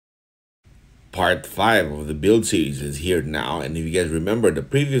Part 5 of the build series is here now, and if you guys remember the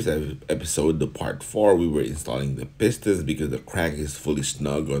previous episode, the part 4, we were installing the pistons because the crank is fully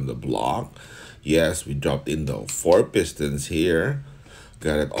snug on the block. Yes, we dropped in the 4 pistons here,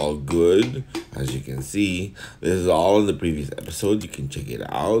 got it all good. As you can see, this is all in the previous episode, you can check it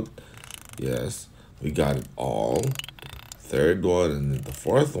out. Yes, we got it all. Third one and then the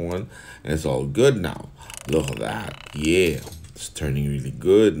fourth one, and it's all good now. Look at that. Yeah, it's turning really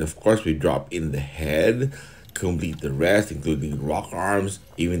good. And of course we drop in the head, complete the rest, including rock arms,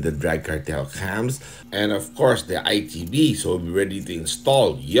 even the Drag Cartel cams, and of course the ITB. So we'll be ready to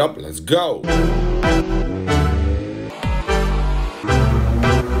install. Yup, let's go.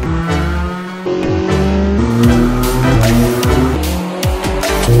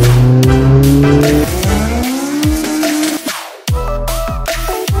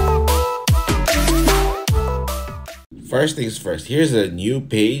 First things first, here's a new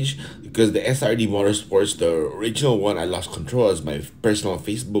page because the SRD Motorsports, the original one, I lost control as my personal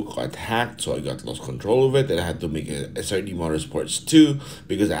Facebook got hacked, so I got lost control of it and I had to make a SRD Motorsports 2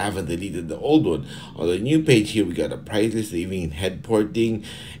 because I haven't deleted the old one. On the new page here, we got a price list, even head porting,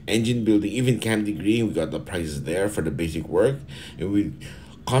 engine building, even cam degree, we got the prices there for the basic work, and we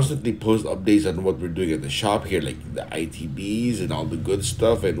constantly post updates on what we're doing at the shop here, like the ITBs and all the good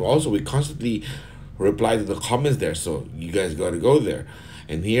stuff, and also we constantly reply to the comments there, so you guys got to go there.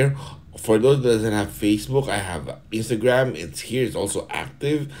 And here, for those that doesn't have Facebook, I have Instagram. It's here, it's also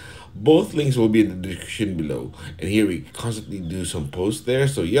active. Both links will be in the description below, and here we constantly do some posts there.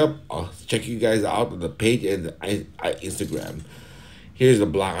 So yep, I'll check you guys out on the page and the Instagram. Here's the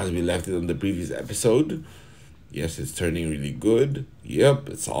block as we left it on the previous episode. Yes, it's turning really good. Yep,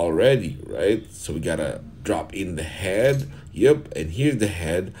 it's all ready, right? So we gotta drop in the head. Yep, and here's the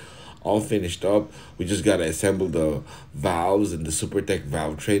head all finished up. We just gotta assemble the valves and the SuperTech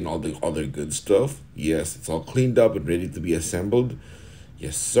valve tray and all the other good stuff. Yes, it's all cleaned up and ready to be assembled.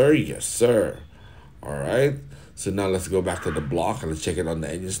 Yes sir, yes sir. All right, so now let's go back to the block and let's check it on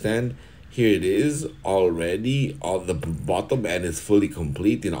the engine stand. Here it is, all ready. All the bottom end is fully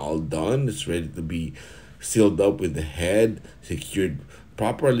complete and all done. It's ready to be sealed up with the head secured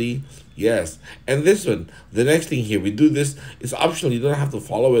properly. Yes, and this one, the next thing here, we do this, it's optional, you don't have to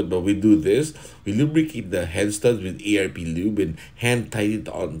follow it, but we do this. We lubricate the head studs with ARP lube and hand tight it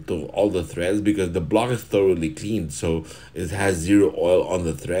onto all the threads because the block is thoroughly cleaned, so it has zero oil on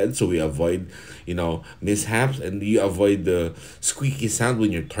the thread, so we avoid, you know, mishaps, and you avoid the squeaky sound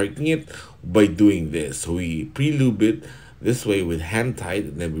when you're torquing it by doing this. So we pre-lube it this way with hand tight,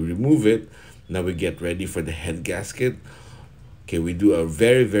 and then we remove it. Now we get ready for the head gasket. Okay, we do a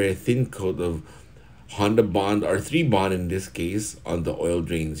very thin coat of Honda bond or 3 bond in this case on the oil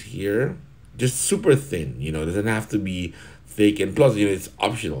drains here. Just super thin, you know, doesn't have to be thick, and plus, you know, it's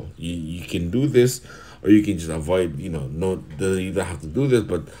optional. You can do this or you can just avoid, you know, you don't have to do this,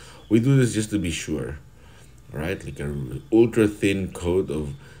 but we do this just to be sure. All right, like a ultra thin coat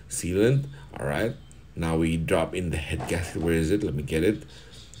of sealant. All right, now we drop in the head gasket. Where is it? Let me get it.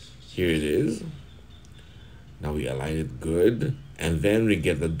 Here it is. Now we align it good, and then we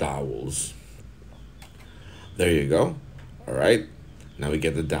get the dowels. There you go. All right, now we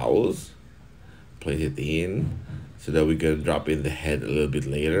get the dowels, place it in, so that we can drop in the head a little bit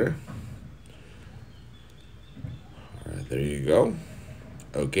later. All right, there you go.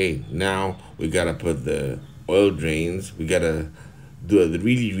 Okay, now we gotta put the oil drains. We gotta do a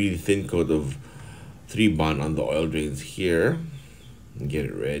really thin coat of 3 bond on the oil drains here and get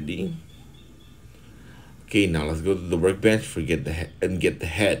it ready. Okay, now let's go to the workbench, forget the head, and get the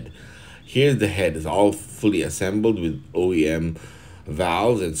head. Here's the head. It's all fully assembled with OEM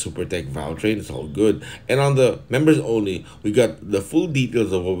valves and SuperTech valve train. It's all good. And on the members only, we got the full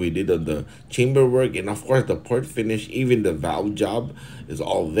details of what we did on the chamber work, and of course the port finish, even the valve job is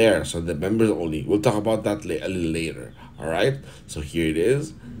all there. So the members only, we'll talk about that a little later. All right, so here it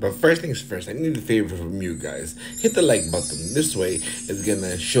is. But first things first, I need a favor from you guys. Hit the like button. This way, it's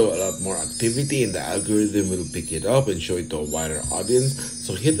gonna show a lot more activity and the algorithm will pick it up and show it to a wider audience.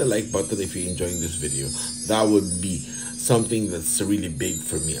 So hit the like button if you're enjoying this video. That would be something that's really big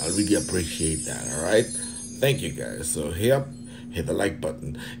for me. I really appreciate that, all right? Thank you guys. So here, hit the like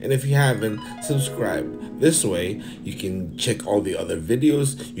button, and if you haven't, subscribe. This way you can check all the other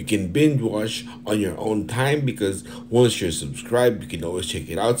videos. You can binge watch on your own time, because once you're subscribed, you can always check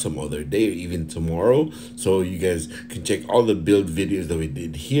it out some other day or even tomorrow, so you guys can check all the build videos that we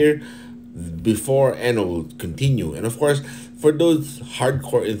did here before, and it will continue. And of course, for those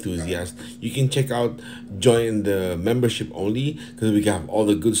hardcore enthusiasts, you can check out join the membership only, because we have all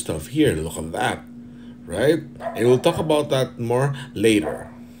the good stuff here. Look at that, right? And we'll talk about that more later.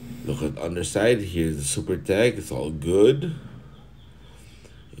 Look at underside. Here's the super tag. It's all good.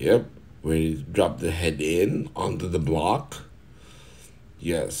 Yep. We drop the head in onto the block.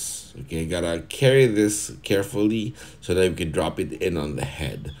 Yes. Okay, gotta carry this carefully so that we can drop it in on the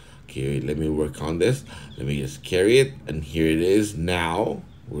head. Okay, let me work on this. Let me just carry it, and here it is. Now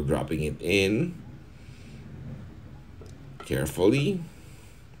we're dropping it in carefully.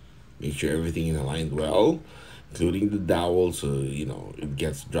 Make sure everything is aligned well, including the dowel, so you know it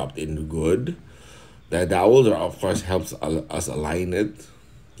gets dropped in good. The dowels are of course helps us align it.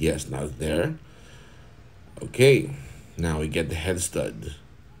 Yes, now it's there. Okay, now we get the head stud.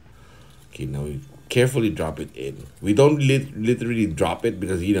 Okay, now we carefully drop it in. We don't literally drop it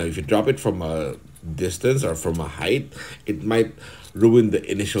because, you know, if you drop it from a distance or from a height, it might ruin the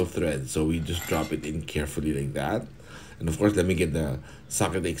initial thread. So we just drop it in carefully like that. And of course, let me get the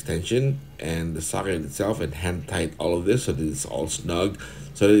socket extension and the socket itself and hand tight all of this so that it's all snug,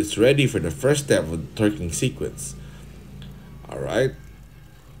 so that it's ready for the first step of the torquing sequence. All right,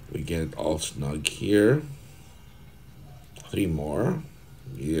 we get it all snug here. 3 more.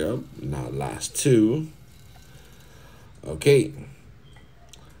 Yep, now last 2. Okay,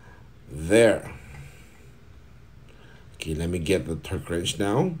 there. Okay, let me get the torque wrench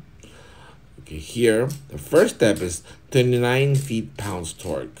now. Okay, here, the first step is 29 feet-pounds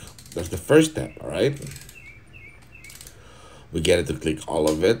torque. That's the first step, all right? We get it to click all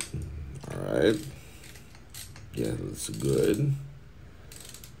of it, all right? Yeah, that's good.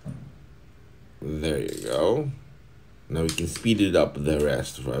 There you go. Now we can speed it up the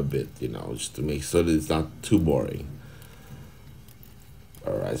rest for a bit, you know, just to make sure that it's not too boring.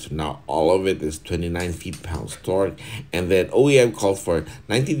 All right, so now all of it is 29 feet-pounds torque, and then OEM called for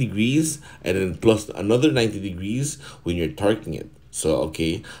 90 degrees and then plus another 90 degrees when you're torquing it. So,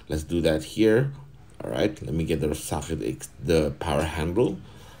 okay, let's do that here. All right, let me get the socket, the power handle.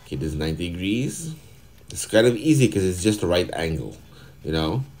 Okay, this is 90 degrees. It's kind of easy because it's just the right angle, you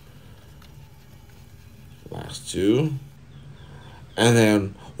know. Last 2. And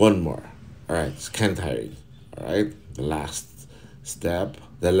then 1 more. All right, it's kind of tiring. All right, the last step,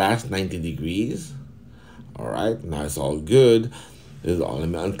 the last 90 degrees. All right, now it's all good. This is all. Let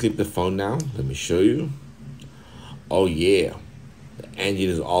me unclip the phone now. Let me show you. Oh yeah, the engine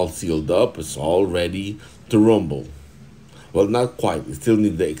is all sealed up. It's all ready to rumble. Well, not quite. We still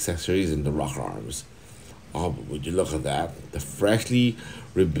need the accessories and the rocker arms. Oh, but would you look at that? The freshly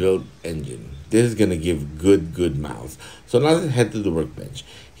rebuilt engine. This is gonna give good mouth. So now let's head to the workbench.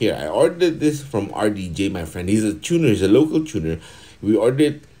 Here, I ordered this from RDJ, my friend. He's a tuner, he's a local tuner. We ordered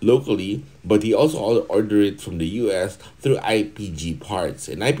it locally, but he also ordered it from the US through IPG Parts.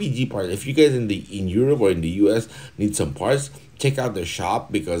 And IPG Parts, if you guys in Europe or in the US need some parts, check out their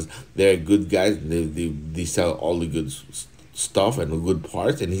shop because they're good guys. They sell all the good stuff and the good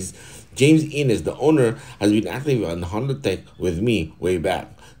parts. And James Innes, the owner, has been active on Honda Tech with me way back.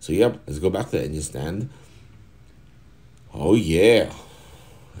 So yep, let's go back to the engine stand. Oh yeah,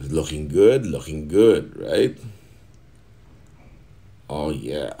 it's looking good, right? Oh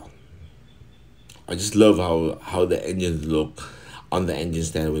yeah. I just love how the engines look on the engine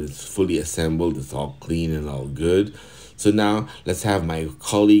stand when it's fully assembled. It's all clean and all good. So now let's have my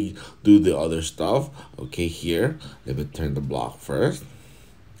colleague do the other stuff. Okay, here, let me turn the block first.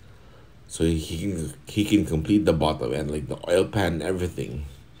 So he can complete the bottom end, like the oil pan and everything,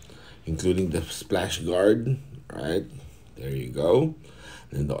 including the splash guard, right? There you go.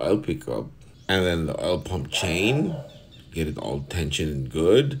 Then the oil pickup, and then the oil pump chain. Get it all tensioned and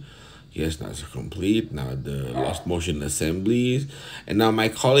good. Yes, now it's complete. Now the lost motion assemblies. And now my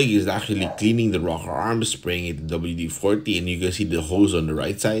colleague is actually cleaning the rocker arm, spraying it WD-40, and you can see the hose on the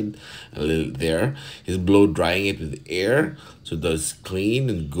right side, a little there. He's blow drying it with air, so that's clean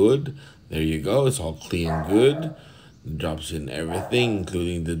and good. There you go, it's all clean and good. It drops in everything,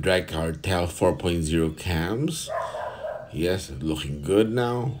 including the Drag Cartel 4.0 cams. Yes, looking good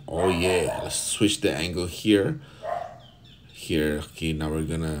now. Oh yeah, let's switch the angle here. Here, okay, now we're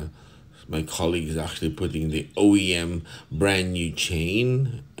gonna, my colleague is actually putting the OEM brand new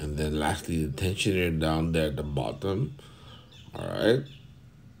chain, and then lastly the tensioner down there at the bottom. All right,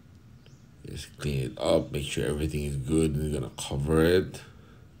 just clean it up, make sure everything is good, and we're gonna cover it.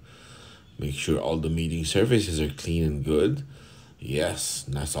 Make sure all the meeting surfaces are clean and good. Yes,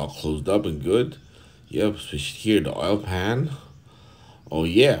 that's all closed up and good. Yep, switch here, the oil pan. Oh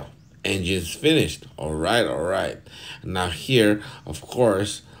yeah, engine's finished. All right. Now here, of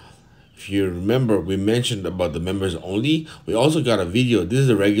course, if you remember, we mentioned about the members only. We also got a video. This is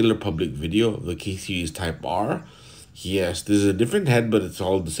a regular public video of the K series TypeR. Yes, this is a different head, but it's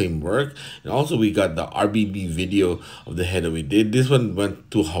all the same work. And also, we got the RBB video of the head that we did. This one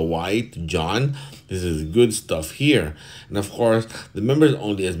went to Hawaii, to John. This is good stuff here. And of course, the members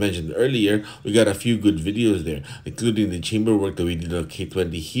only, as mentioned earlier, we got a few good videos there, including the chamber work that we did on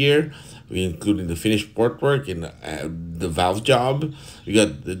K20 here. We including the finished port work and the valve job. We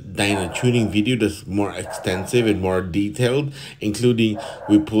got the dyno tuning video that's more extensive and more detailed, including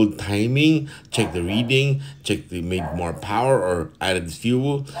we pulled timing, checked the reading, checked the made more power or added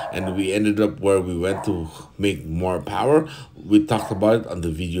fuel, and we ended up where we went to make more power. We talked about it on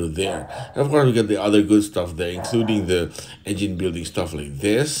the video there. And of course, we got the other good stuff there, including the engine building stuff like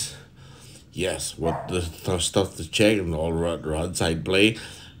this. Yes, what the stuff to check and all roadside play,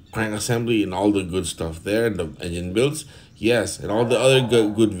 crank assembly, and all the good stuff there, the engine builds. Yes, and all the other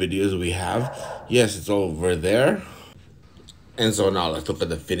good videos we have. Yes, it's all over there. And so now let's look at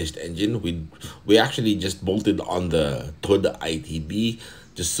the finished engine. We actually just bolted on the Toda ITB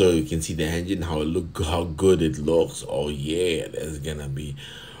just so you can see the engine, how good it looks. Oh yeah, that's gonna be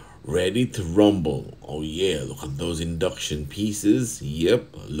ready to rumble. Oh yeah, look at those induction pieces.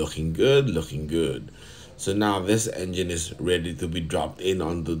 Yep, looking good, looking good. So now this engine is ready to be dropped in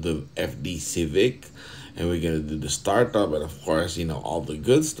onto the FD Civic, and we're gonna do the startup and of course, you know, all the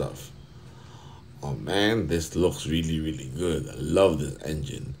good stuff. Oh man, this looks really good. I love this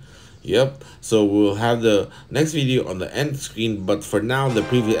engine. Yep, so we'll have the next video on the end screen, but for now, the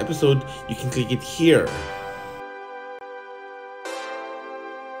previous episode, you can click it here.